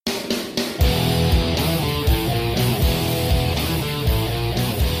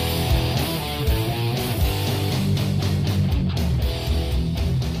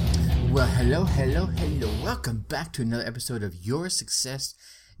Hello, hello, hello. Welcome back to another episode of Your Success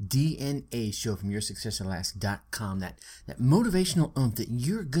DNA show from YourSuccessAtLast.com. That motivational oomph that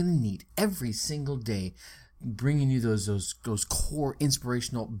you're going to need every single day, bringing you those core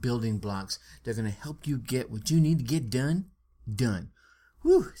inspirational building blocks that are going to help you get what you need to get done.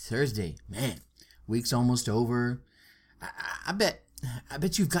 Whew, Thursday. Man, week's almost over. I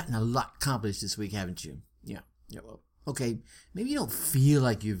bet you've gotten a lot accomplished this week, haven't you? Yeah, well, okay, maybe you don't feel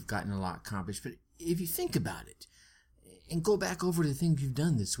like you've gotten a lot accomplished, but if you think about it and go back over the things you've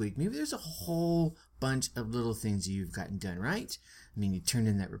done this week, maybe there's a whole bunch of little things that you've gotten done, right? I mean, you turned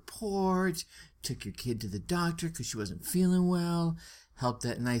in that report, took your kid to the doctor because she wasn't feeling well, helped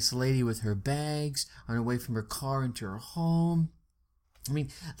that nice lady with her bags on her way from her car into her home. I mean,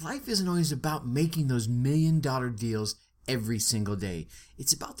 life isn't always about making those $1 million deals every single day.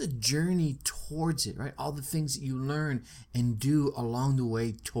 It's about the journey towards it, right? All the things that you learn and do along the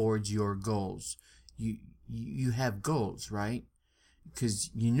way towards your goals. You have goals, right?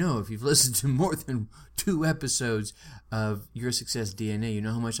 Because if you've listened to more than 2 episodes of Your Success DNA, you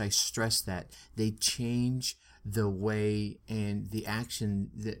know how much I stress that. They change the way and the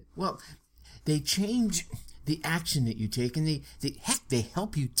action they change the action that you take, and they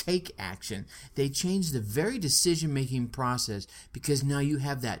help you take action. They change the very decision-making process because now you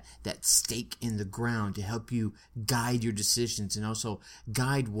have that stake in the ground to help you guide your decisions and also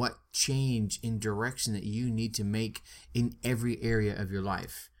guide what change in direction that you need to make in every area of your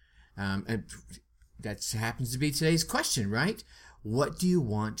life. And that happens to be today's question, right? What do you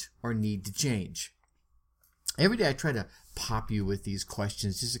want or need to change? Every day I try to pop you with these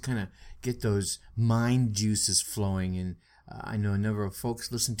questions just to kind of get those mind juices flowing. And I know a number of folks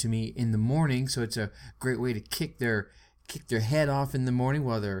listen to me in the morning, so it's a great way to kick their head off in the morning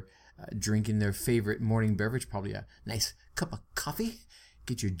while they're drinking their favorite morning beverage, probably a nice cup of coffee,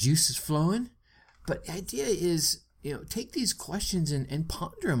 get your juices flowing. But the idea is, take these questions and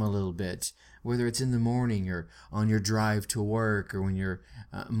ponder them a little bit, whether it's in the morning or on your drive to work or when you're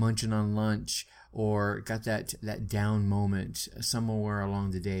munching on lunch, or got that down moment somewhere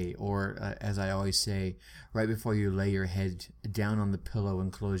along the day, or as I always say, right before you lay your head down on the pillow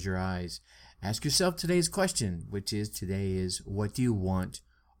and close your eyes. Ask yourself today's question, which is what do you want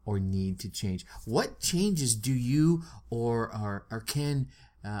or need to change? What changes do you or can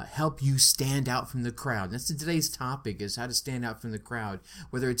help you stand out from the crowd? That's today's topic, is how to stand out from the crowd,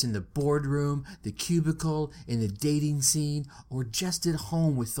 whether it's in the boardroom, the cubicle, in the dating scene, or just at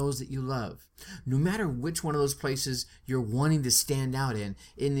home with those that you love. No matter which one of those places you're wanting to stand out in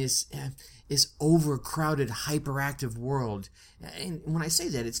this overcrowded, hyperactive world. And when I say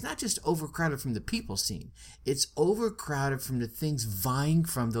that, it's not just overcrowded from the people scene. It's overcrowded from the things vying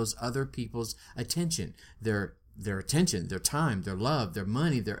from those other people's attention. Their attention, their time, their love, their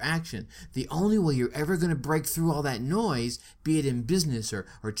money, their action. The only way you're ever going to break through all that noise, be it in business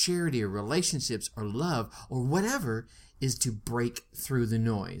or charity or relationships or love or whatever, is to break through the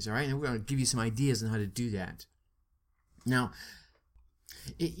noise. All right? And we're going to give you some ideas on how to do that. Now,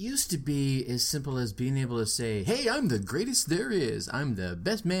 it used to be as simple as being able to say, hey, I'm the greatest there is. I'm the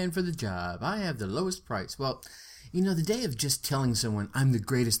best man for the job. I have the lowest price. Well, the day of just telling someone I'm the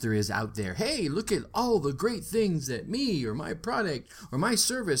greatest there is out there, hey, look at all the great things that me or my product or my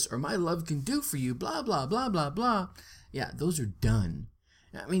service or my love can do for you, blah, blah, blah, blah, blah. Yeah, those are done.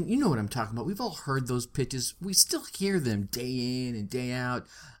 I mean, you know what I'm talking about. We've all heard those pitches. We still hear them day in and day out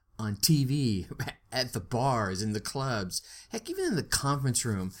on TV, at the bars, in the clubs, heck, even in the conference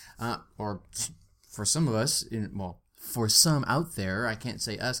room, or for some of us, for some out there, I can't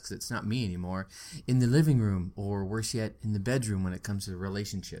say us because it's not me anymore, in the living room, or worse yet, in the bedroom when it comes to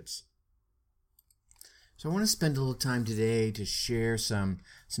relationships. So I want to spend a little time today to share some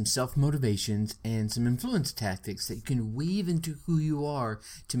self-motivations and some influence tactics that you can weave into who you are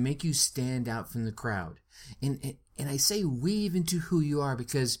to make you stand out from the crowd. And I say weave into who you are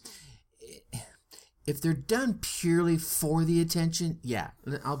because if they're done purely for the attention, yeah,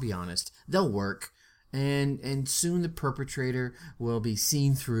 I'll be honest, they'll work. And soon the perpetrator will be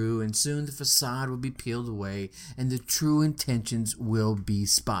seen through, and soon the facade will be peeled away, and the true intentions will be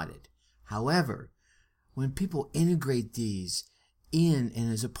spotted. However, when people integrate these in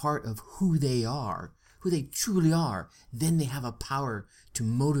and as a part of who they are, who they truly are, then they have a power to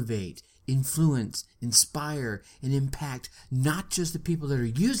motivate, influence, inspire, and impact not just the people that are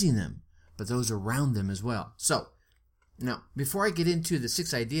using them, but those around them as well. So, now, before I get into the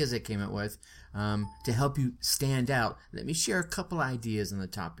 6 ideas I came up with to help you stand out, let me share a couple ideas on the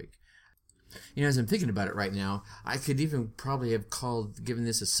topic. As I'm thinking about it right now, I could even probably have given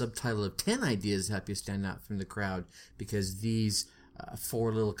this a subtitle of 10 ideas to help you stand out from the crowd, because these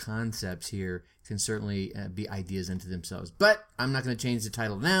four little concepts here can certainly be ideas unto themselves. But I'm not going to change the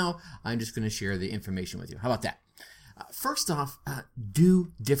title now. I'm just going to share the information with you. How about that? First off,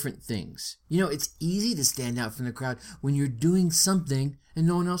 do different things. It's easy to stand out from the crowd when you're doing something and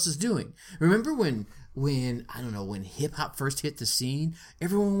no one else is doing. Remember when hip hop first hit the scene,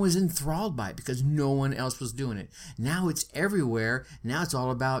 everyone was enthralled by it because no one else was doing it. Now it's everywhere. Now it's all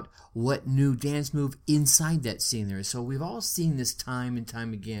about what new dance move inside that scene there is. So we've all seen this time and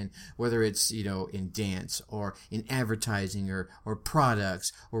time again, whether it's, in dance or in advertising or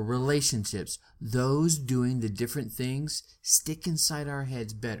products or relationships. Those doing the different things stick inside our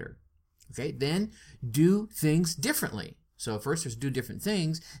heads better. Okay, then do things differently. So first there's do different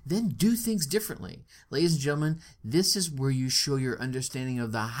things, then do things differently. Ladies and gentlemen, this is where you show your understanding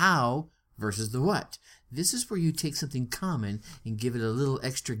of the how versus the what. This is where you take something common and give it a little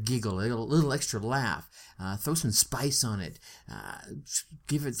extra giggle, a little extra laugh, throw some spice on it,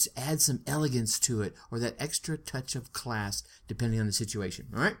 add some elegance to it, or that extra touch of class depending on the situation.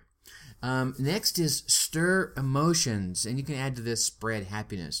 All right. Next is stir emotions, and you can add to this spread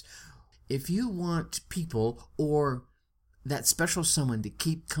happiness. If you want people or that special someone to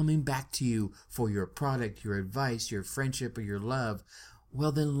keep coming back to you for your product, your advice, your friendship, or your love,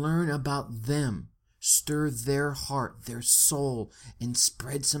 well, then learn about them. Stir their heart, their soul, and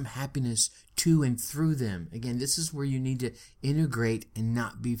spread some happiness to and through them. Again, this is where you need to integrate and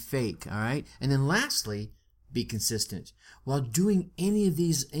not be fake, all right? And then lastly, be consistent. While doing any of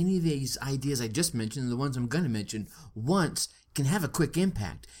these ideas I just mentioned, the ones I'm going to mention once, can have a quick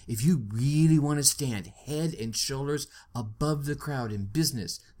impact. If you really want to stand head and shoulders above the crowd in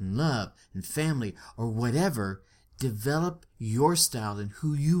business, in love, in family, or whatever, develop your style and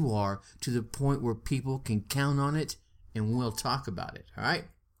who you are to the point where people can count on it, and we'll talk about it. All right?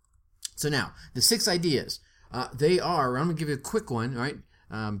 So now, the 6 ideas. They are, I'm going to give you a quick one, all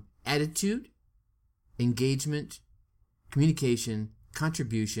right? Attitude, engagement, communication,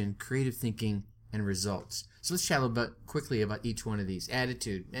 contribution, creative thinking, and results. So let's chat a little bit quickly about each one of these.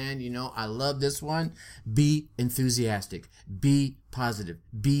 Attitude. And I love this one. Be enthusiastic. Be positive.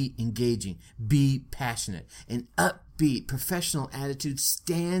 Be engaging. Be passionate. An upbeat professional attitude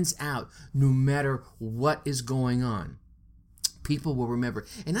stands out no matter what is going on. People will remember.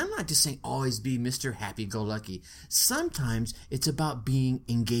 And I'm not just saying always be Mr. Happy-Go-Lucky. Sometimes it's about being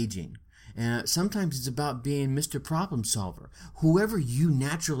engaging. Sometimes it's about being Mr. Problem Solver. Whoever you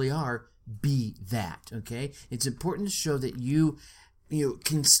naturally are, be that, okay? It's important to show that you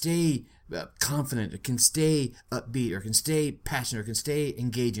can stay confident, or can stay upbeat, or can stay passionate, or can stay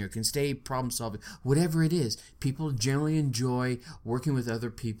engaging, or can stay problem solving. Whatever it is, people generally enjoy working with other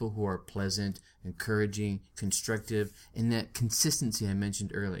people who are pleasant, encouraging, constructive, and that consistency I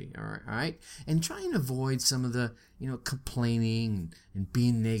mentioned earlier. All right? And try and avoid some of the complaining and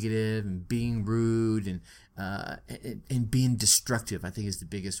being negative and being rude and being destructive, I think, is the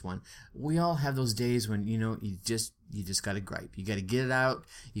biggest one. We all have those days when you just got to gripe. You got to get it out.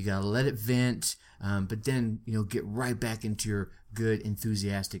 You got to let it vent. But then get right back into your good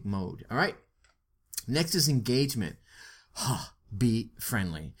enthusiastic mode. All right. Next is engagement. Be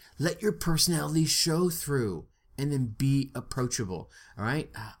friendly. Let your personality show through, and then be approachable. All right.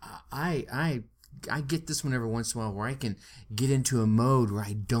 I get this one every once in a while where I can get into a mode where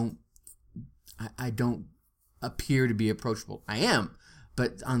I don't appear to be approachable. I am,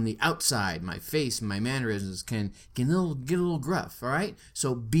 but on the outside, my face and my mannerisms can get a little gruff. All right,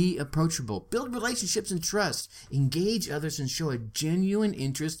 so be approachable, build relationships and trust, engage others, and show a genuine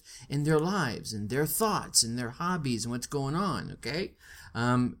interest in their lives and their thoughts and their hobbies and what's going on. Okay.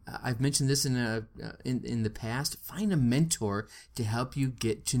 I've mentioned this in the past. Find a mentor to help you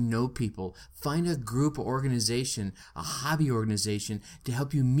get to know people. Find a group or organization, a hobby organization, to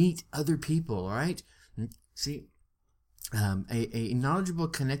help you meet other people. All right. See, a knowledgeable,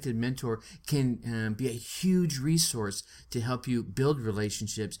 connected mentor can be a huge resource to help you build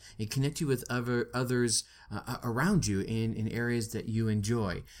relationships and connect you with others around you in areas that you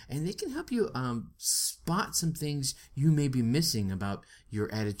enjoy. And they can help you spot some things you may be missing about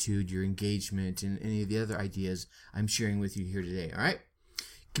your attitude, your engagement, and any of the other ideas I'm sharing with you here today. All right?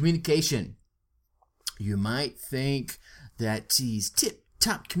 Communication. You might think that these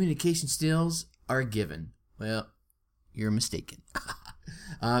tip-top communication skills are a given. Well, you're mistaken.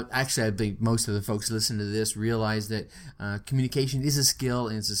 Actually, I think most of the folks who listen to this realize that communication is a skill,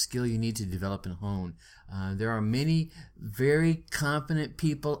 and it's a skill you need to develop and hone. There are many very competent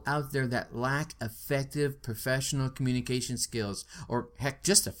people out there that lack effective professional communication skills, or heck,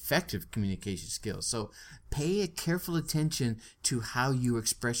 just effective communication skills. So pay a careful attention to how you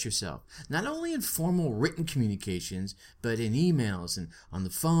express yourself, not only in formal written communications, but in emails and on the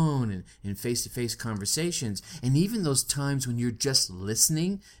phone and in face-to-face conversations, and even those times when you're just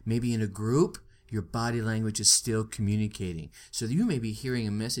listening, maybe in a group. Your body language is still communicating. So you may be hearing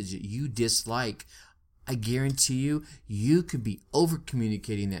a message that you dislike. I guarantee you could be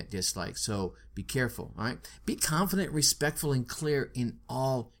over-communicating that dislike. So be careful, all right? Be confident, respectful, and clear in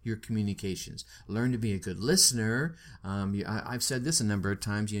all your communications. Learn to be a good listener. I've said this a number of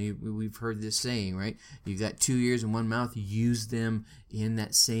times. We've heard this saying, right? You got 2 ears and 1 mouth. Use them in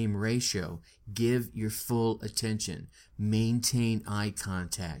that same ratio. Give your full attention. Maintain eye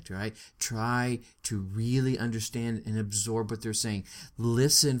contact, right? Try to really understand and absorb what they're saying.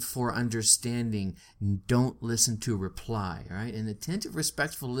 Listen for understanding. Don't listen to reply, right? An attentive,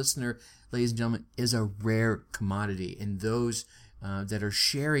 respectful listener, ladies and gentlemen, is a rare commodity. And those that are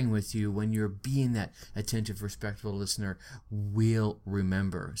sharing with you when you're being that attentive, respectful listener will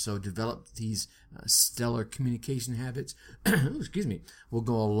remember. So develop these stellar communication habits, will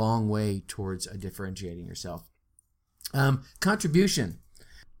go a long way towards differentiating yourself. Contribution.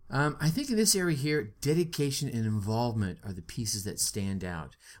 I think in this area here, dedication and involvement are the pieces that stand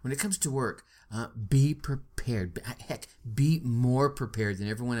out. When it comes to work, be prepared. Heck, be more prepared than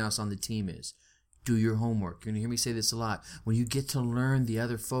everyone else on the team is. Do your homework. You're going to hear me say this a lot. When you get to learn the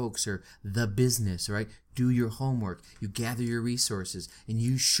other folks or the business, right? Do your homework. You gather your resources and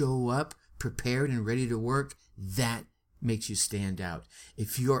you show up prepared and ready to work. That makes you stand out.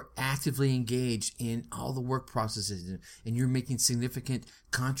 If you're actively engaged in all the work processes and you're making significant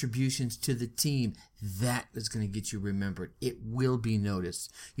contributions to the team, that is going to get you remembered. It will be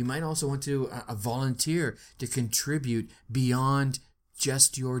noticed. You might also want to volunteer to contribute beyond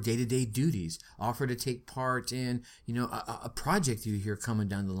just your day-to-day duties. Offer to take part in, a project you hear coming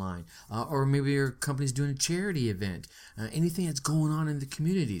down the line, or maybe your company's doing a charity event. Anything that's going on in the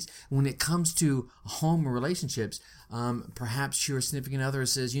communities. When it comes to home relationships, perhaps your significant other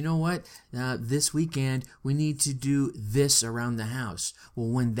says, you know what, this weekend we need to do this around the house. Well,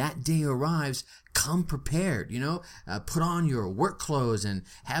 when that day arrives, come prepared, put on your work clothes and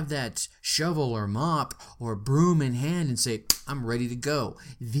have that shovel or mop or broom in hand and say, I'm ready to go.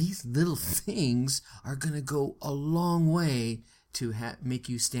 These little things are going to go a long way to make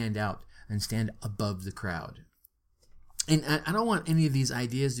you stand out and stand above the crowd. And I don't want any of these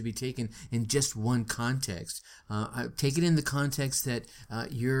ideas to be taken in just one context. Take it in the context that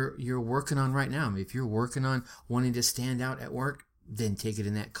you're working on right now. I mean, if you're working on wanting to stand out at work, then take it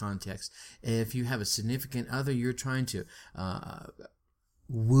in that context. If you have a significant other you're trying to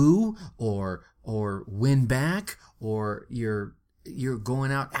woo or win back, or you're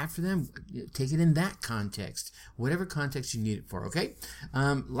going out after them, take it in that context. Whatever context you need it for, okay?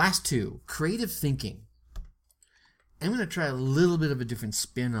 Last two, creative thinking. I'm going to try a little bit of a different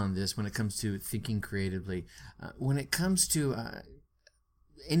spin on this when it comes to thinking creatively. When it comes to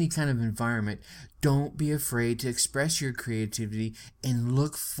any kind of environment, don't be afraid to express your creativity and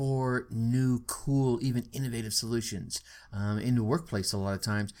look for new, cool, even innovative solutions. In the workplace, a lot of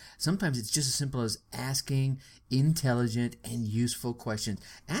times, sometimes it's just as simple as asking intelligent and useful questions.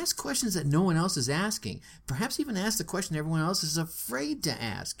 Ask questions that no one else is asking. Perhaps even ask the question everyone else is afraid to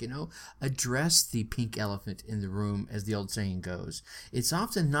ask. Address the pink elephant in the room, as the old saying goes. It's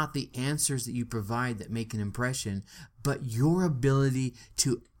often not the answers that you provide that make an impression, but your ability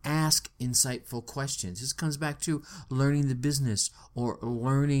to ask insightful questions. This comes back to learning the business or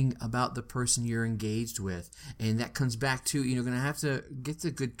learning about the person you're engaged with. And that comes back to, you're going to have to get the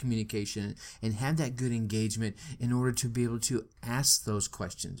good communication and have that good engagement in order to be able to ask those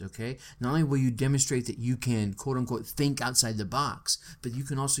questions, okay? Not only will you demonstrate that you can, quote unquote, think outside the box, but you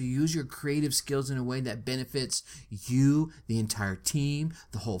can also use your creative skills in a way that benefits you, the entire team,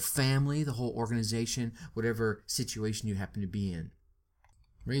 the whole family, the whole organization, whatever situation you happen to be in.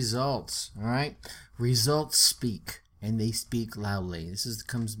 Results, all right? Results speak, and they speak loudly. This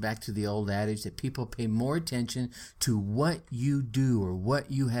comes back to the old adage that people pay more attention to what you do or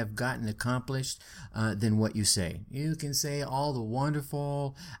what you have gotten accomplished than what you say. You can say all the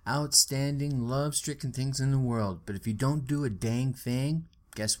wonderful, outstanding, love-stricken things in the world, but if you don't do a dang thing,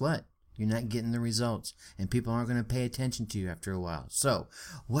 guess what? You're not getting the results, and people aren't going to pay attention to you after a while. So,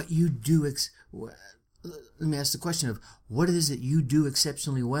 what you do... Let me ask the question of what it is that you do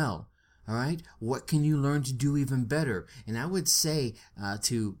exceptionally well. All right? What can you learn to do even better? And I would say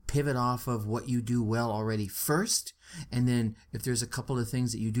to pivot off of what you do well already first, And then if there's a couple of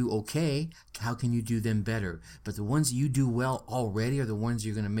things that you do okay, how can you do them better? But the ones that you do well already are the ones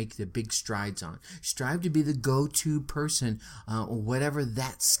you're going to make the big strides on. Strive to be the go-to person, whatever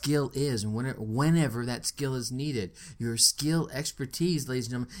that skill is, and whenever that skill is needed. Your skill expertise,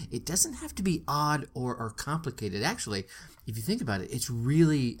 ladies and gentlemen, it doesn't have to be odd or complicated. Actually, if you think about it, it's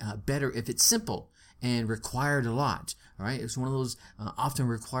really better if it's simple and required a lot. All right, it's one of those often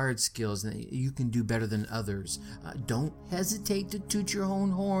required skills that you can do better than others. Don't hesitate to toot your own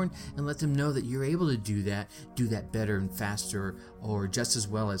horn and let them know that you're able to do that better and faster, or just as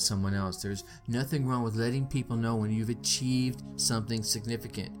well as someone else. There's nothing wrong with letting people know when you've achieved something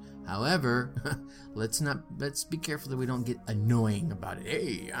significant. However, let's be careful that we don't get annoying about it.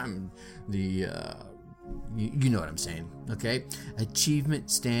 Hey, I'm the you know what I'm saying, okay? Achievement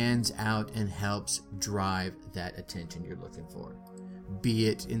stands out and helps drive that attention you're looking for, be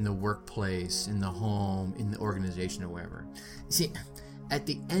it in the workplace, in the home, in the organization, or wherever. See, at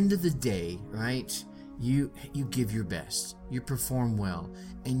the end of the day, right, you give your best, you perform well,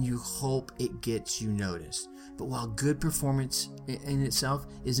 and you hope it gets you noticed. But while good performance in itself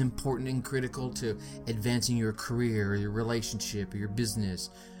is important and critical to advancing your career, or your relationship, or your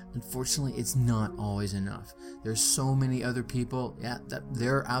business, unfortunately, it's not always enough. There's so many other people, that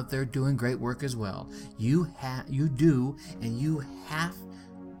they're out there doing great work as well. You do, and you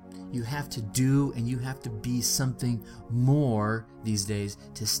have to do, and you have to be something more these days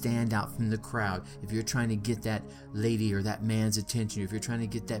to stand out from the crowd. If you're trying to get that lady or that man's attention, if you're trying to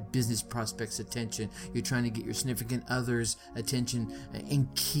get that business prospect's attention, you're trying to get your significant other's attention and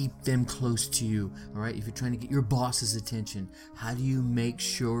keep them close to you, all right? If you're trying to get your boss's attention, how do you make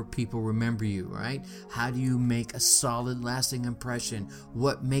sure people remember you, right? How do you make a solid, lasting impression?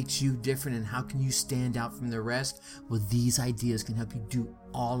 What makes you different, and how can you stand out from the rest? Well, these ideas can help you do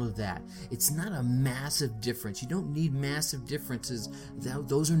all of that. It's not a massive difference. You don't need massive differences.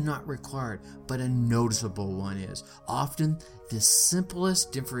 Those are not required, but a noticeable one is. Often, the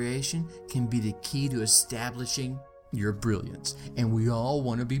simplest differentiation can be the key to establishing your brilliance. And we all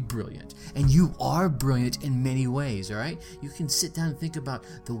want to be brilliant. And you are brilliant in many ways, all right? You can sit down and think about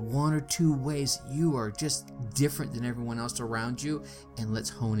the one or two ways you are just different than everyone else around you, and let's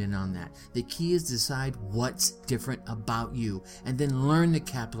hone in on that. The key is to decide what's different about you, and then learn to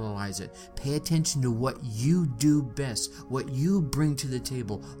capitalize it. Pay attention to what you do best, what you bring to the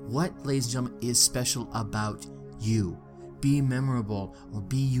table, what, ladies and gentlemen, is special about you. Be memorable, or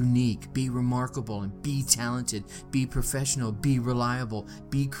be unique, be remarkable, and be talented, be professional, be reliable,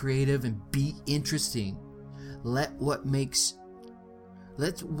 be creative, and be interesting.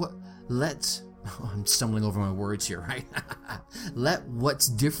 I'm stumbling over my words here, right? Let what's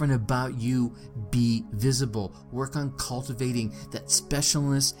different about you be visible. Work on cultivating that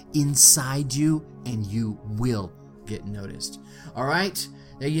specialness inside you, and you will get noticed. All right?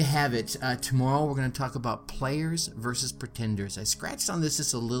 There you have it. Tomorrow we're going to talk about players versus pretenders. I scratched on this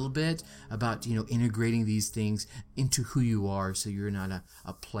just a little bit about, integrating these things into who you are, so you're not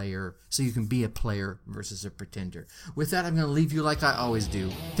a player, so you can be a player versus a pretender. With that, I'm going to leave you like I always do.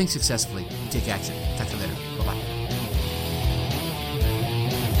 Think successfully. Take action. Talk to you later. Bye-bye.